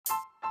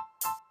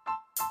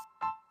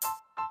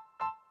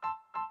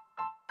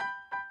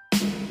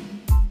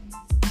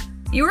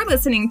You are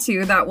listening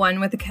to That One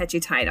with a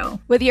Catchy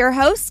Title with your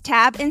hosts,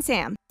 Tab and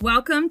Sam.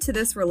 Welcome to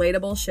this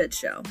relatable shit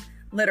show.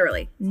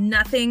 Literally,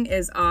 nothing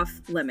is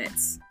off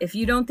limits. If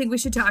you don't think we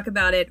should talk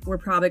about it, we're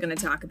probably going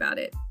to talk about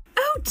it.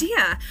 Oh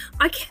dear,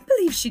 I can't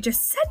believe she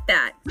just said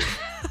that.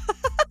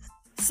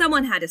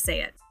 Someone had to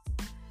say it.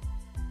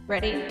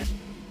 Ready?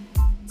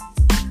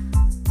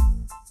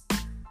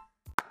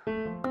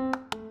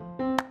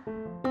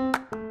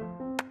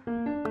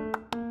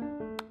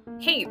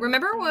 Hey,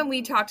 remember when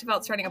we talked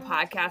about starting a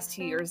podcast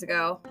 2 years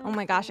ago? Oh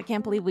my gosh, I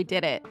can't believe we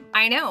did it.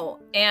 I know,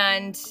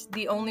 and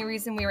the only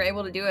reason we were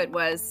able to do it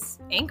was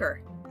Anchor.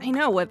 I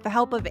know, with the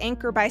help of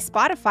Anchor by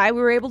Spotify,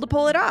 we were able to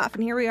pull it off,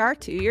 and here we are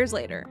 2 years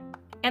later.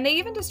 And they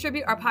even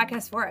distribute our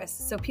podcast for us,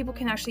 so people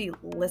can actually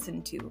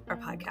listen to our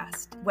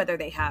podcast, whether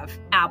they have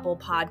Apple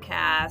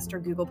Podcast or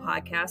Google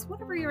Podcast,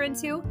 whatever you're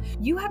into.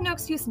 You have no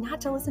excuse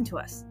not to listen to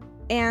us.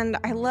 And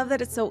I love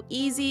that it's so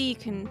easy. You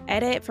can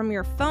edit from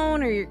your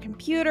phone or your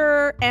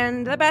computer.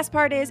 And the best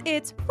part is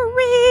it's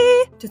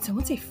free. Did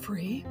someone say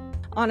free?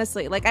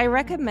 Honestly, I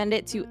recommend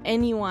it to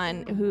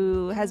anyone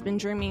who has been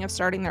dreaming of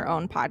starting their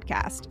own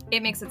podcast.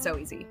 It makes it so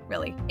easy,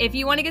 really. If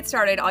you want to get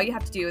started, all you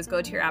have to do is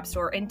go to your app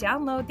store and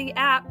download the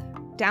app.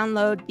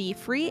 Download the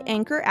free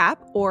Anchor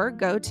app or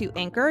go to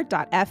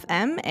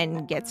anchor.fm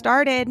and get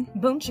started.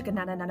 Boom, chicka,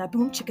 na, na, na, na,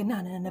 boom, chicka,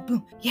 na, na, na,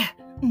 boom. Yeah,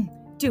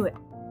 do it.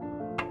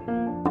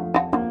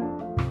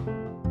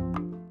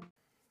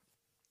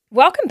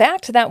 Welcome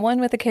back to That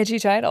One with a Catchy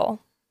Title.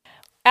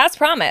 As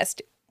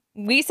promised,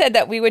 we said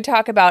that we would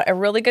talk about a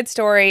really good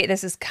story.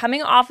 This is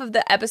coming off of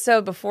the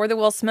episode before the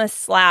Will Smith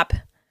slap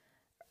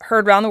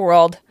heard around the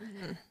world,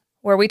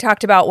 where we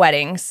talked about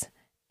weddings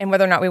and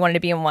whether or not we wanted to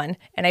be in one.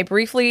 And I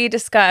briefly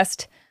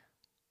discussed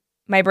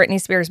my Britney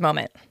Spears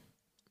moment.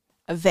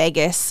 A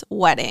Vegas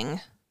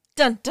wedding.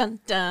 Dun, dun,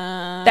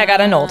 dun. That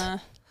got annulled.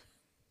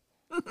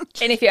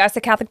 And if you ask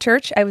the Catholic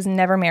Church, I was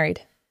never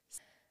married.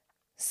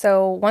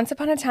 So once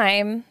upon a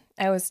time,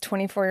 I was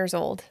 24 years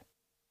old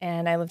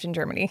and I lived in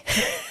Germany.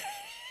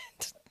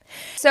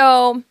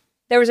 So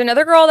there was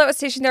another girl that was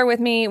stationed there with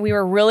me. We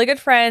were really good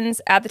friends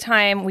at the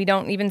time. We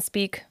don't even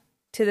speak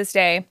to this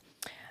day.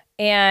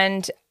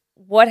 And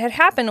what had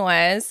happened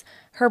was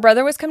her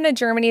brother was coming to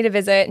Germany to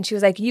visit and she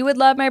was like, "You would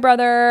love my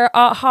brother.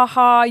 Ha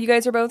ha. You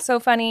guys are both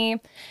so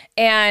funny."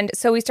 And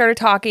so we started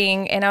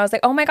talking and I was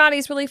like, "Oh my God,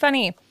 he's really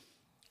funny."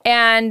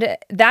 And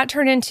that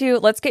turned into,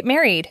 let's get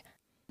married.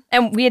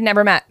 And we had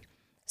never met.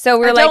 So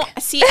we were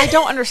I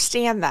don't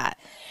understand that.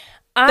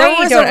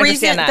 I don't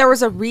understand that. There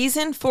was a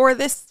reason for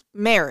this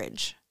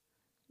marriage.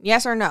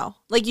 Yes or no?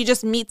 You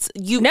just meet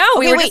you. No,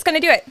 okay, we were just going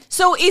to do it.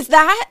 So is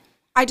that,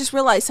 I just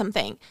realized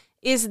something.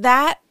 Is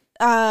that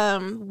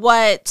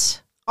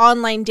what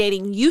online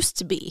dating used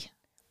to be?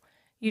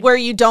 Where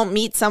you don't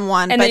meet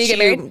someone, but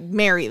you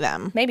marry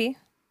them? Maybe.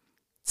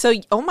 So,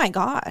 oh my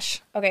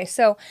gosh. Okay,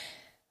 so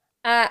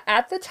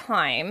at the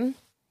time,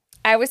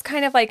 I was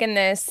kind of in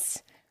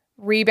this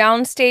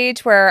rebound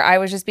stage where I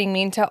was just being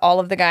mean to all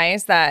of the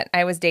guys that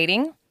I was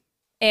dating.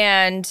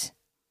 And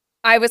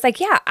I was like,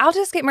 yeah, I'll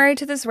just get married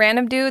to this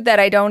random dude that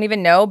I don't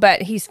even know,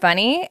 but he's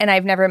funny and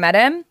I've never met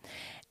him.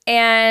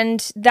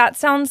 And that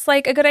sounds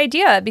like a good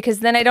idea because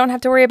then I don't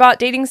have to worry about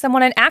dating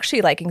someone and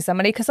actually liking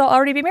somebody because I'll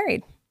already be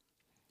married.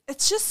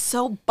 It's just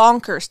so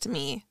bonkers to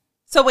me.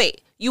 So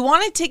wait, you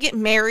wanted to get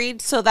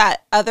married so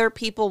that other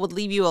people would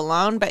leave you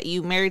alone, but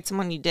you married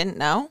someone you didn't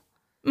know?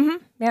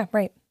 Mm-hmm. Yeah,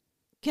 right.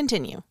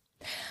 Continue.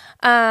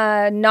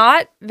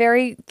 Not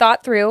very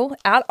thought through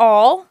at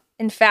all.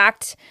 In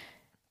fact,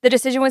 the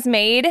decision was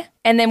made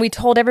and then we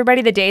told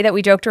everybody the day that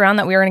we joked around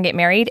that we were going to get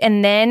married.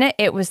 And then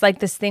it was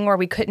this thing where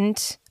we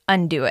couldn't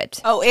undo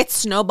it. Oh, it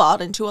snowballed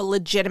into a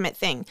legitimate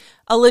thing.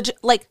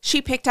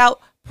 She picked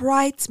out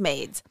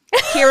bridesmaids.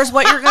 Here's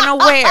what you're going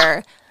to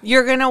wear.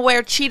 You're going to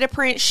wear cheetah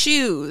print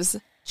shoes.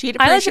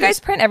 I let you guys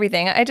print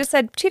everything. I just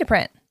said cheetah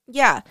print.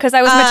 Yeah. Because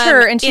I was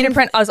mature and cheetah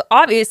print was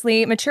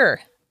obviously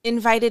mature.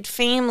 Invited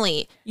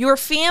family. Your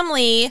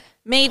family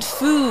made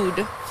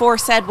food for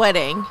said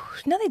wedding.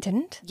 No, they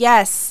didn't.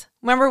 Yes.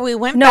 Remember, we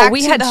went back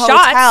to the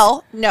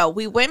hotel. No,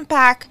 we went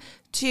back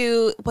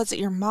to, was it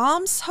your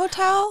mom's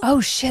hotel?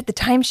 Oh, shit, the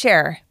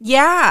timeshare.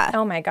 Yeah.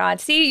 Oh, my God.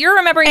 See, you're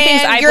remembering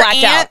things I blacked out.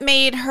 Your aunt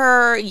made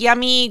her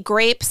yummy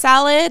grape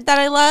salad that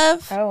I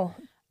love. Oh.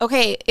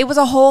 Okay, it was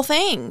a whole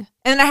thing.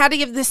 And I had to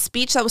give this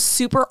speech that was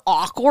super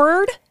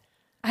awkward.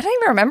 I don't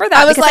even remember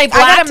that because I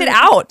blacked it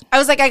out. I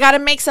was like, I got to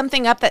make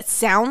something up that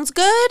sounds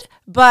good,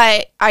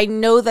 but I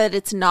know that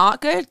it's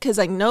not good because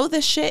I know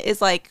this shit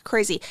is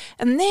crazy.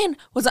 And then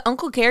was it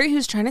Uncle Gary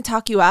who's trying to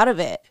talk you out of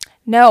it?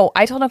 No,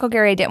 I told Uncle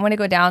Gary I didn't want to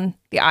go down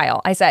the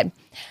aisle. I said,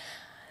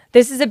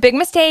 "This is a big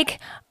mistake.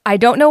 I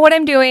don't know what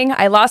I'm doing.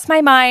 I lost my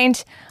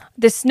mind.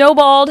 This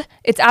snowballed.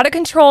 It's out of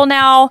control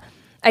now.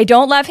 I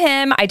don't love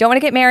him. I don't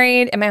want to get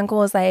married." And my uncle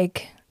was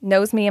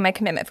knows me and my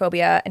commitment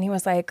phobia. And he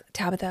was like,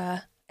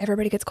 "Tabitha,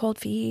 everybody gets cold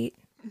feet.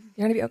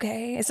 You're going to be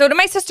okay." So to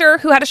my sister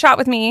who had a shot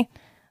with me,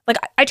 Like,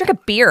 I drink a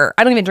beer.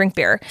 I don't even drink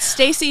beer.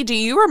 Stacy, do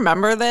you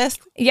remember this?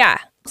 Yeah.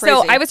 Crazy.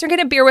 So I was drinking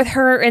a beer with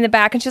her in the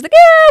back, and she's like,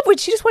 yeah, but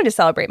she just wanted to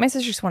celebrate. My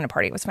sister just wanted to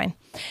party. It was fine.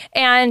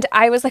 And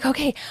I was like,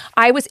 okay.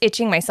 I was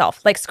itching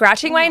myself, like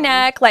scratching my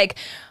neck, like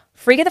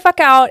freaking the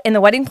fuck out in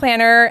the wedding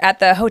planner at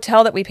the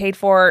hotel that we paid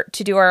for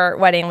to do our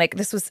wedding. Like,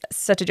 this was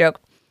such a joke.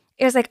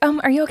 It was like,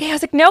 are you okay? I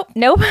was like, nope.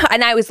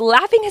 And I was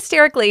laughing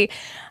hysterically.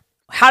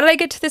 How did I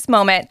get to this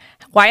moment?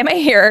 Why am I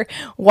here?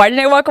 Why did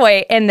I walk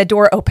away? And the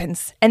door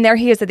opens, and there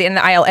he is at the end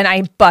of the aisle, and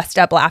I bust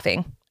up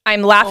laughing.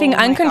 I'm laughing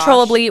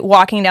uncontrollably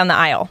walking down the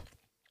aisle.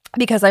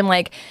 Because I'm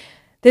like,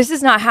 this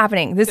is not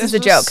happening. This is a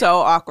joke. So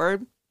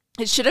awkward.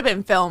 It should have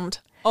been filmed.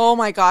 Oh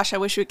my gosh, I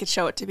wish we could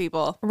show it to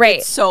people. Right.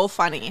 It's so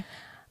funny.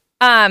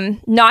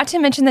 Not to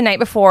mention the night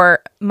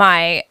before,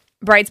 my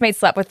bridesmaid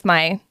slept with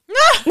my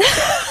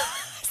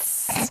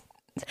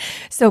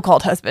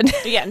so-called husband.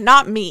 Yeah,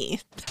 not me.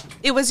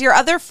 It was your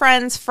other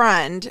friend's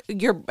friend,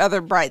 your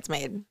other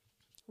bridesmaid.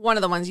 One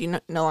of the ones you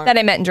no longer... That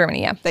I met in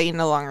Germany, yeah. That you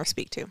no longer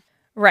speak to.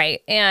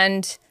 Right.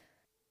 And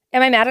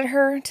am I mad at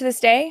her to this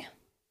day?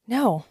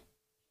 No.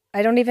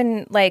 I don't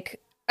even,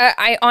 like,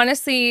 I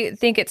honestly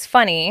think it's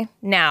funny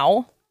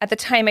now. At the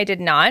time, I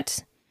did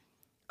not.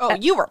 Oh,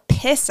 you were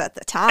pissed at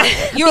the time.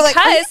 You were like,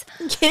 are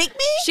you kidding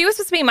me? She was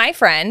supposed to be my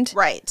friend.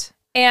 Right.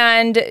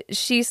 And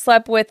she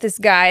slept with this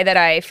guy that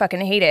I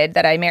fucking hated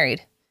that I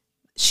married.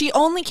 She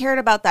only cared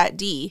about that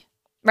D.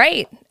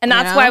 Right. And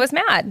that's why I was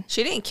mad.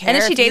 She didn't care. And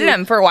then she dated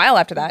him for a while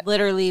after that.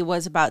 Literally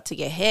was about to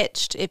get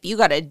hitched. If you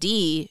got a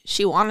D,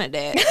 she wanted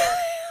it.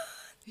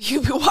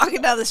 You'd be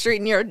walking down the street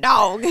and you're a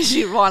dog and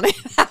she'd want it.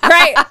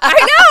 Right.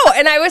 I know.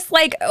 And I was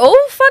like,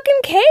 oh, fucking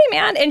K,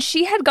 man. And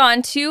she had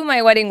gone to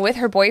my wedding with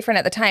her boyfriend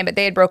at the time, but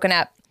they had broken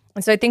up.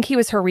 And so I think he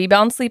was her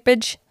rebound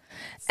sleepage.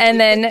 And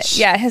then,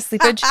 yeah, his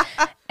sleepage.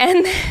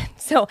 And then,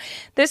 so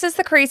this is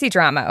the crazy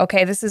drama.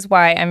 Okay. This is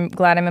why I'm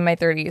glad I'm in my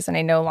 30s and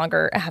I no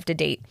longer have to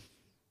date.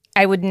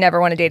 I would never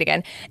want to date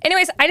again.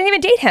 Anyways, I didn't even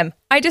date him.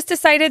 I just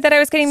decided that I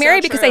was getting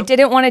married because I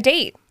didn't want to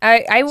date.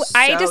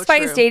 I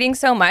despise dating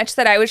so much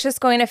that I was just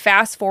going to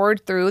fast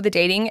forward through the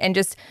dating and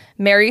just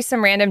marry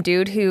some random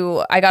dude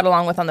who I got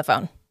along with on the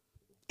phone.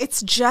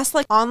 It's just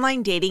like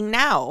online dating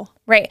now.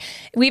 Right.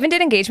 We even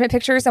did engagement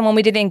pictures. And when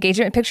we did the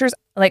engagement pictures,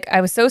 like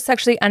I was so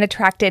sexually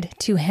unattracted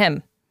to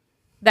him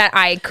that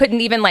I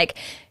couldn't even like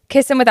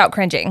kiss him without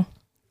cringing.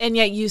 And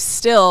yet you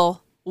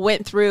still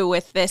went through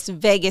with this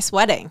Vegas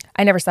wedding.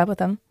 I never slept with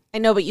him. I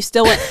know, but you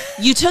still went.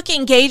 You took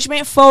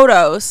engagement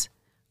photos.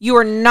 You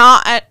were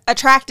not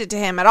attracted to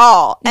him at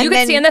all. And you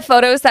could see in the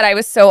photos that I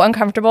was so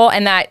uncomfortable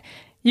and that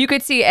you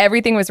could see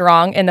everything was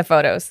wrong in the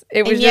photos.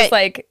 It was just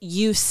like...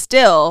 You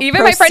still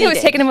Even my friend who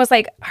was taking him was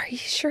like, are you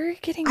sure you're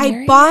getting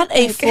married? I bought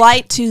a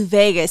flight to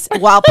Vegas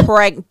while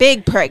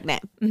big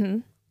pregnant. Mm-hmm.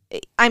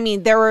 I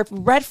mean, there were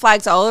red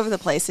flags all over the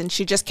place and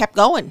she just kept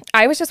going.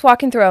 I was just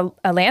walking through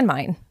a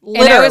landmine.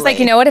 Literally. And I was like,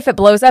 you know what? If it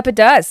blows up, it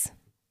does.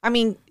 I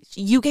mean...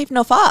 You gave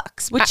no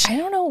fucks, which I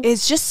don't know.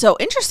 Is just so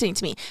interesting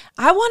to me.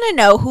 I want to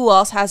know who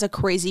else has a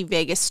crazy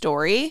Vegas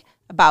story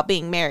about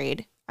being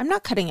married. I'm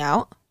not cutting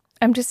out.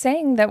 I'm just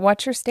saying that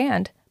watch your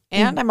stand.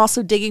 And I'm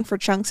also digging for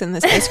chunks in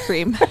this ice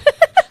cream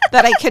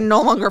that I can no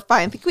longer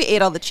find. I think we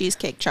ate all the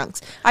cheesecake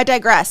chunks. I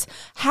digress.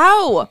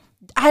 How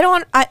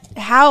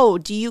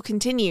do you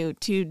continue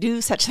to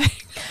do such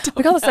things?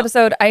 We call this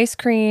episode Ice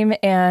Cream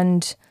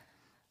and...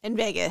 In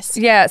Vegas.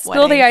 Yeah,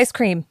 spill the ice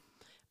cream.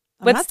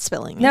 I'm not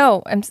spilling it.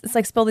 No, it's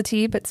like spill the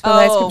tea, but spill the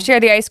ice cream. Share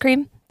the ice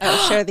cream.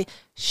 Oh,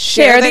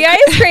 share the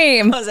ice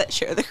cream. Was it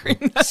share the cream?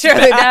 Share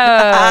the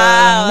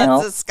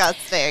that's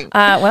disgusting.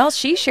 Well,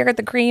 she shared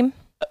the cream.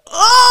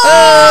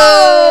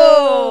 Oh!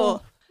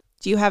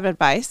 Do you have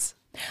advice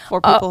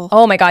for people?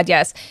 Oh my God,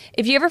 yes.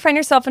 If you ever find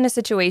yourself in a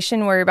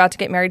situation where you're about to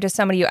get married to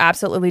somebody you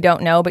absolutely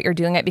don't know, but you're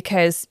doing it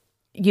because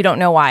you don't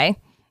know why.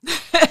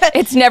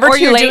 It's never too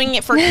late. Or you're doing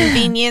it for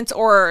convenience,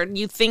 or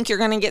you think you're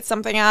going to get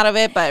something out of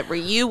it, but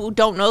you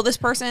don't know this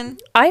person.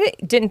 I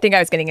didn't think I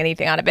was getting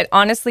anything out of it.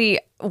 Honestly,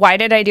 why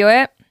did I do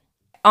it?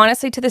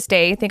 Honestly, to this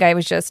day, I think I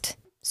was just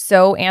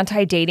so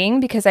anti-dating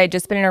because I had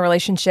just been in a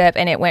relationship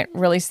and it went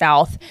really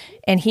south.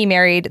 And he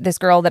married this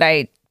girl that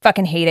I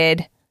fucking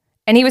hated.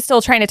 And he was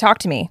still trying to talk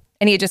to me.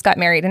 And he had just got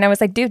married. And I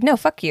was like, dude, no,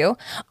 fuck you.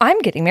 I'm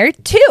getting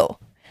married too.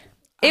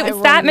 It was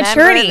that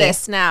maturity.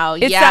 This now.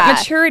 It's that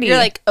maturity. You're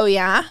like, oh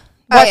yeah?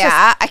 Oh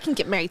yeah, I can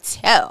get married too.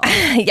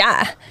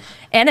 Yeah,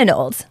 and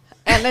annulled.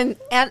 And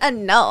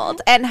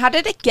annulled. And how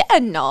did it get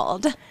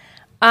annulled?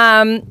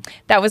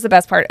 That was the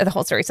best part of the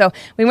whole story. So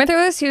we went through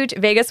this huge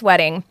Vegas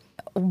wedding,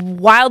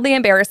 wildly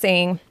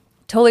embarrassing,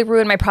 totally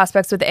ruined my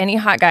prospects with any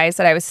hot guys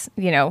that I was,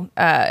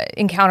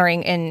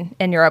 encountering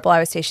in Europe while I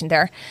was stationed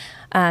there,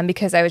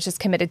 because I was just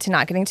committed to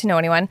not getting to know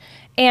anyone.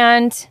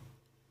 And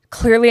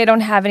clearly I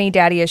don't have any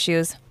daddy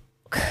issues.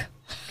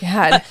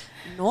 God.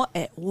 Not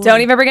at all.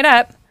 Don't even bring it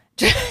up.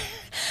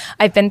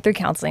 I've been through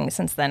counseling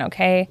since then,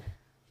 okay?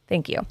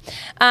 Thank you.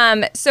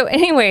 So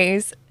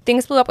anyways,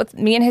 things blew up with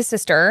me and his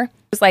sister.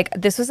 It was like,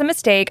 this was a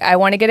mistake. I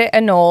want to get it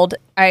annulled.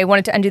 I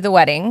wanted to undo the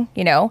wedding,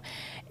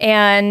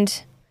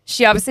 And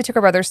she obviously took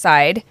her brother's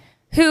side.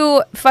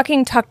 who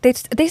fucking talked.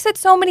 They said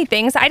so many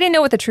things. I didn't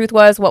know what the truth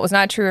was, what was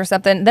not true or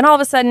something. Then all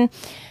of a sudden,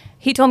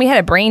 he told me he had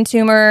a brain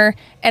tumor.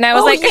 And I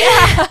was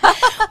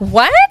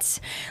what?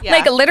 Yeah.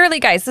 Like, literally,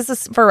 guys, this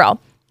is for real.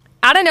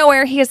 Out of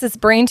nowhere, he has this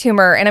brain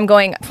tumor. And I'm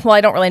going, well, I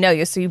don't really know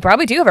you. So you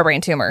probably do have a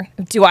brain tumor.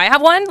 Do I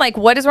have one? Like,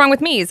 what is wrong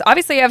with me?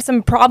 Obviously, I have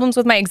some problems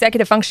with my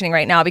executive functioning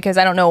right now because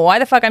I don't know why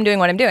the fuck I'm doing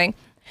what I'm doing.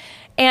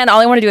 And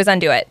all I want to do is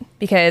undo it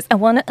because I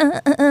want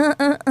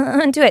to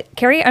undo it.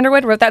 Carrie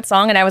Underwood wrote that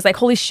song, and I was like,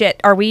 holy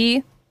shit, was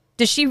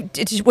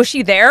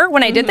she there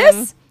when I did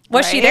this?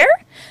 Was she there?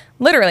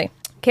 Literally.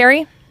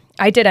 Carrie,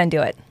 I did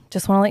undo it.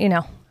 Just want to let you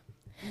know.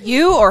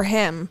 You or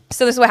him?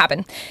 So this is what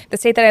happened. The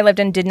state that I lived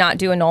in did not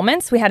do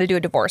annulments. We had to do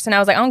a divorce. And I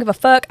was like, I don't give a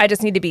fuck. I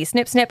just need to be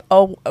snip, snip.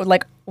 Oh,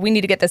 like, we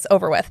need to get this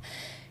over with.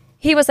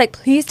 He was like,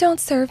 please don't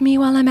serve me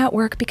while I'm at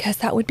work because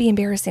that would be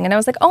embarrassing. And I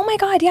was like, oh my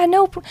God, yeah,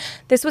 no.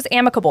 This was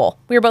amicable.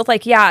 We were both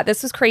like, yeah,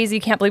 this was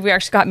crazy. Can't believe we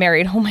actually got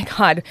married. Oh my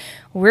God,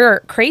 we're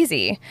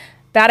crazy.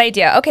 Bad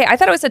idea. Okay, I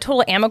thought it was a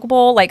total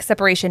amicable like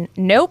separation.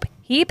 Nope.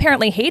 He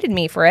apparently hated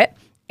me for it.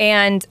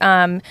 And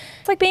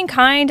it's like being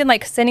kind and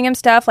like sending him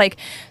stuff like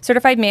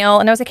certified mail.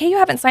 And I was like, hey, you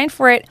haven't signed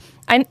for it.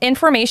 I'm in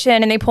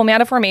formation. And they pull me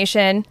out of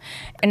formation.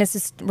 And it's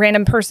this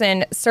random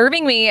person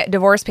serving me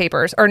divorce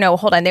papers. Or no,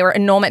 hold on. They were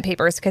annulment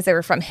papers because they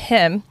were from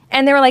him.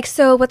 And they were like,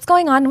 so what's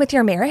going on with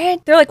your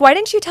marriage? They're like, why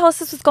didn't you tell us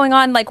this was going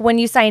on like when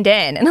you signed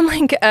in? And I'm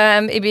like,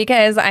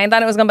 because I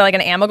thought it was going to be like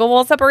an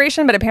amicable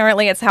separation. But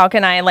apparently it's how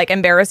can I like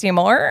embarrass you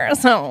more?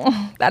 So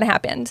that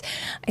happened.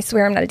 I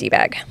swear I'm not a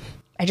D-bag.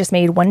 I just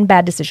made one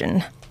bad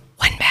decision.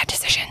 One bad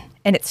decision.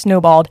 And it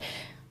snowballed.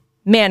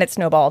 Man, it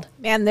snowballed.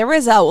 Man, there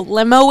was a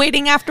limo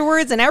waiting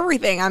afterwards and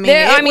everything. I mean,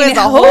 it was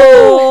a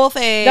whole whole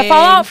thing. The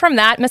fallout from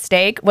that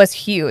mistake was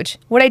huge.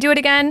 Would I do it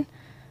again?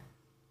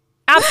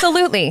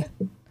 Absolutely.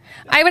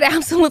 I would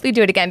absolutely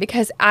do it again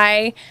because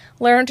I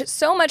learned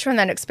so much from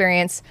that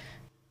experience.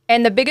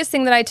 And the biggest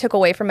thing that I took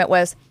away from it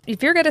was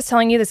if your gut is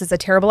telling you this is a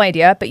terrible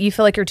idea, but you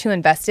feel like you're too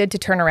invested to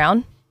turn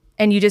around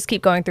and you just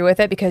keep going through with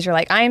it because you're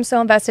like, I am so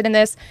invested in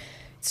this.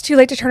 It's too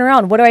late to turn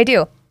around. What do I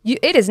do?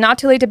 It is not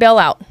too late to bail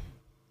out.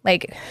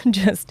 Like,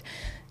 just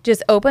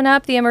open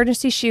up the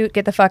emergency chute,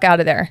 get the fuck out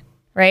of there,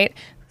 right?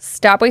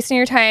 Stop wasting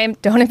your time.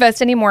 Don't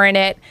invest any more in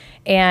it.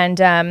 And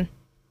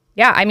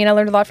yeah, I mean, I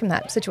learned a lot from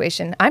that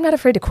situation. I'm not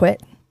afraid to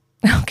quit.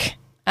 Okay,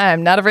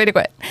 I'm not afraid to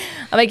quit.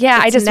 I'm like, yeah,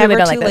 I just really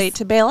don't like this. It's never too late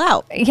to bail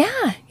out.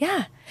 Yeah,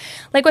 yeah.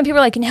 Like when people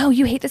are like, no,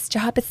 you hate this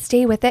job, but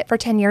stay with it for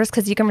 10 years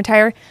because you can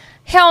retire.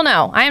 Hell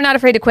no, I am not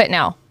afraid to quit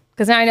now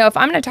because now I know if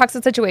I'm in a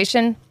toxic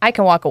situation, I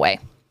can walk away.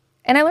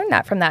 And I learned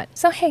that from that.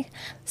 So, hey,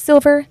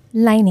 silver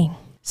lining.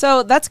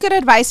 So that's good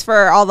advice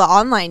for all the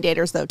online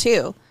daters, though,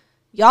 too.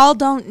 Y'all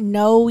don't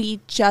know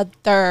each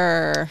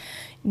other.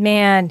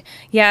 Man,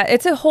 yeah,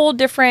 it's a whole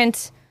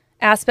different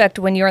aspect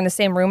when you're in the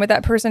same room with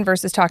that person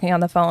versus talking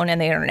on the phone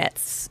and the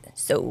internet's.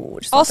 So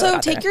just also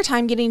take your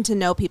time getting to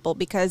know people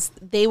because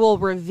they will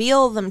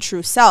reveal them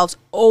true selves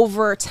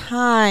over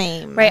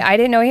time. Right. I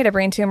didn't know he had a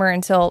brain tumor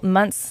until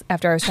months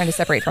after I was trying to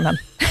separate from him.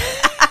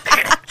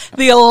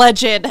 The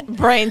alleged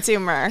brain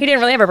tumor. He didn't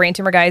really have a brain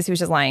tumor, guys. He was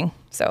just lying.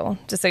 So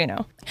just so you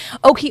know.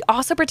 Oh, he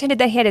also pretended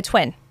that he had a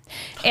twin.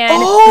 And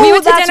we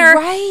went to dinner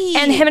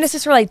and him and his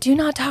sister were like, do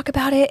not talk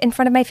about it in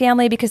front of my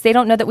family because they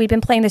don't know that we've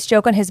been playing this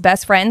joke on his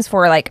best friends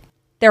for like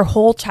their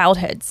whole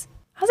childhoods.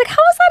 I was like,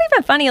 how is that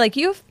even funny? Like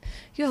you've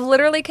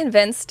literally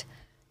convinced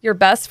your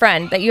best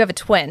friend that you have a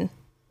twin,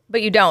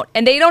 but you don't.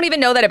 And they don't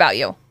even know that about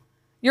you.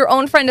 Your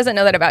own friend doesn't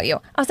know that about you.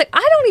 I was like,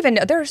 I don't even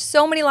know. There are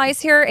so many lies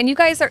here. And you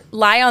guys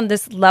lie on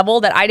this level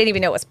that I didn't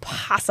even know was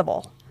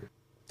possible.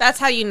 That's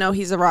how you know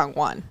he's the wrong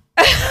one.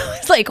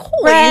 It's like,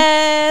 holy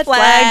red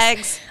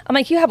flags. I'm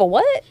like, you have a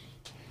what?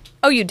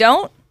 Oh, you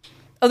don't?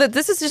 Oh,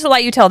 this is just a lie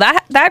you tell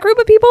that group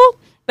of people?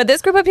 But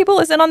this group of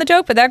people is in on the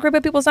joke, but that group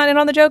of people is not in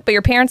on the joke. But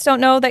your parents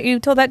don't know that you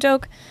told that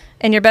joke.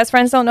 And your best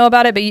friends don't know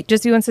about it, but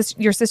just you and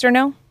your sister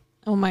know?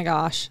 Oh my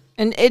gosh.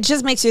 And it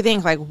just makes you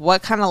think, like,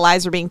 what kind of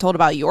lies are being told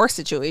about your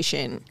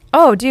situation?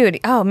 Oh, dude.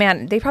 Oh,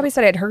 man. They probably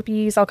said I had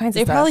herpes, all kinds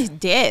of stuff. They probably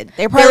did.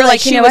 They probably were like,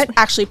 she was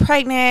actually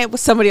pregnant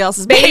with somebody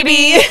else's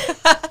baby.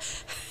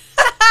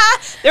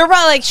 They were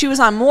probably like, she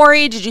was on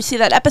Maury. Did you see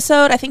that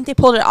episode? I think they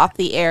pulled it off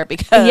the air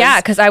because... Yeah,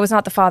 because I was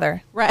not the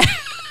father. Right.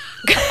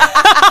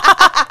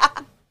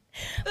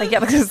 Like,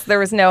 yeah, because there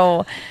was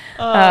no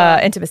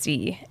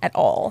intimacy at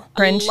all.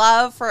 Cringe. I'd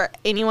love for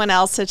anyone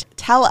else to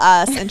tell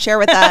us and share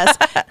with us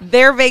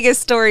their Vegas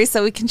stories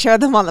so we can share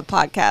them on the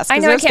podcast. I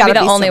know I can't be the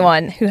only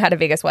one who had a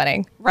Vegas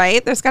wedding.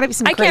 Right? There's got to be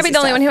some I can't be the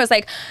only one who was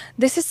like,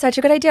 this is such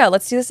a good idea.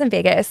 Let's do this in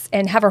Vegas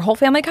and have our whole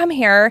family come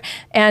here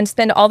and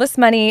spend all this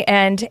money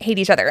and hate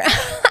each other.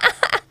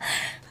 I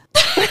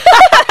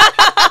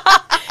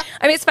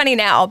mean, it's funny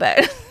now,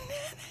 but...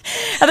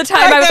 At the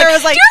time, I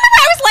was like, do you remember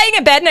I was laying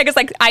in bed and I was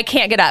like, I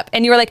can't get up.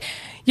 And you were like,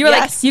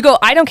 you go,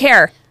 I don't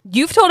care.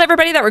 You've told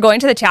everybody that we're going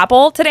to the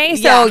chapel today.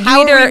 So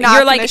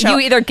you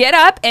either get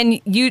up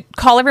and you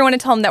call everyone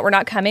and tell them that we're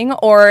not coming,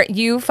 or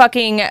you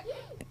fucking get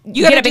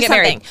up and get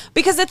married.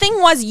 Because the thing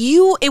was,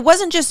 it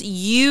wasn't just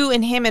you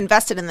and him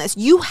invested in this.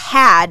 You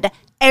had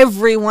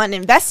everyone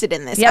invested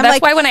in this. Yeah, I'm that's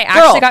like, why when I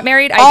girl, actually got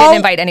married, I didn't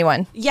invite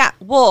anyone. Yeah,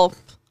 well,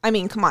 I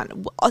mean, come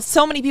on.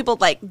 So many people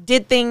like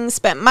did things,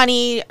 spent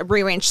money,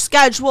 rearranged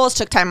schedules,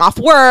 took time off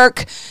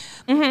work.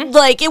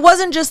 Like, it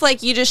wasn't just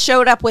like you just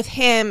showed up with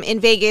him in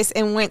Vegas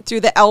and went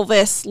through the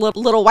Elvis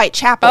little white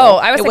chapel. Oh,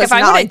 I was It like, if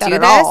I'm not going that to do at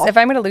this, all. if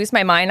I'm going to lose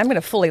my mind, I'm going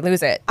to fully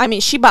lose it. I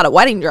mean, she bought a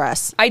wedding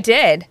dress. I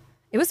did.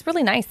 It was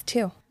really nice,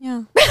 too.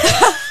 Yeah.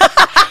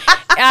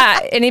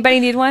 Anybody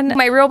need one?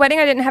 My real wedding,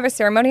 I didn't have a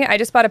ceremony. I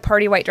just bought a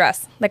party white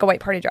dress, like a white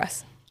party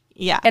dress.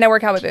 Yeah. And I wore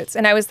cowboy boots.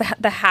 And I was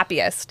the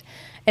happiest.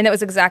 And that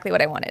was exactly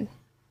what I wanted.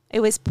 It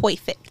was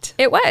perfect.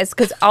 It was,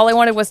 because all I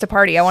wanted was to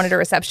party. I wanted a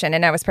reception,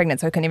 and I was pregnant,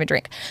 so I couldn't even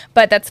drink.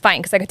 But that's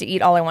fine, because I got to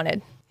eat all I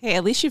wanted. Hey,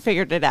 at least you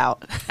figured it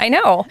out. I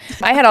know.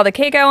 I had all the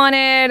cake on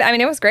it. I mean,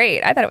 it was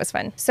great. I thought it was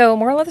fun. So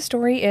moral of the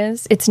story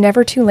is it's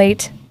never too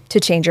late to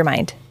change your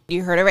mind.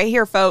 You heard it right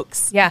here,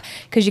 folks. Yeah,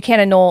 because you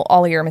can't annul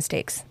all of your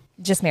mistakes.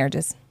 Just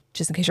marriages,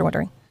 just in case you're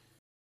wondering.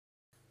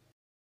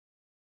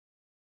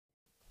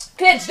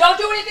 Kids, don't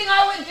do anything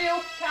I wouldn't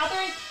do.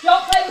 Catherine,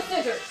 don't play with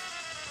scissors.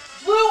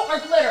 Glue or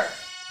glitter?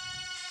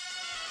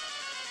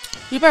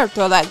 You better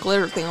throw that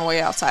glitter thing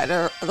away outside,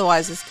 or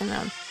otherwise it's going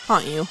to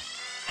haunt you.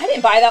 I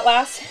didn't buy that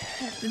last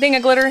thing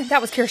of glitter.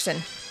 That was Kirsten.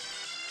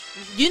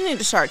 You need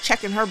to start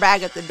checking her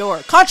bag at the door.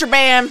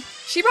 Contraband!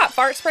 She brought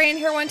fart spray in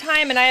here one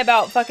time, and I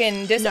about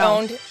fucking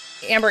disowned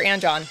Amber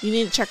and John. You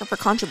need to check her for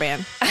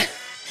contraband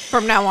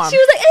from now on. She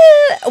was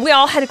like, eh. We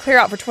all had to clear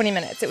out for 20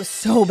 minutes. It was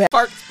so bad.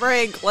 Fart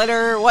spray,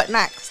 glitter, what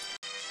next?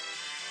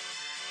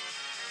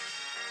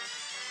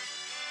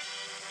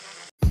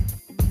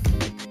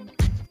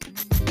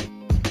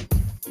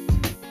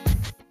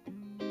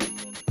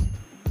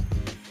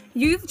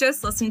 You've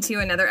just listened to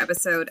another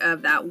episode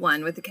of That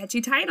One with the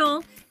catchy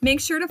title. Make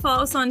sure to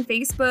follow us on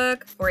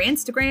Facebook or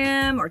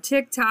Instagram or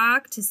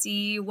TikTok to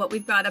see what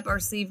we've got up our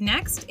sleeve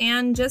next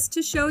and just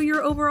to show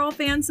your overall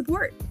fan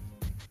support.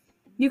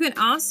 You can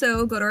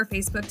also go to our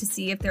Facebook to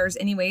see if there's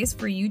any ways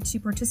for you to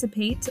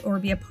participate or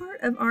be a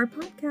part of our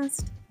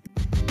podcast.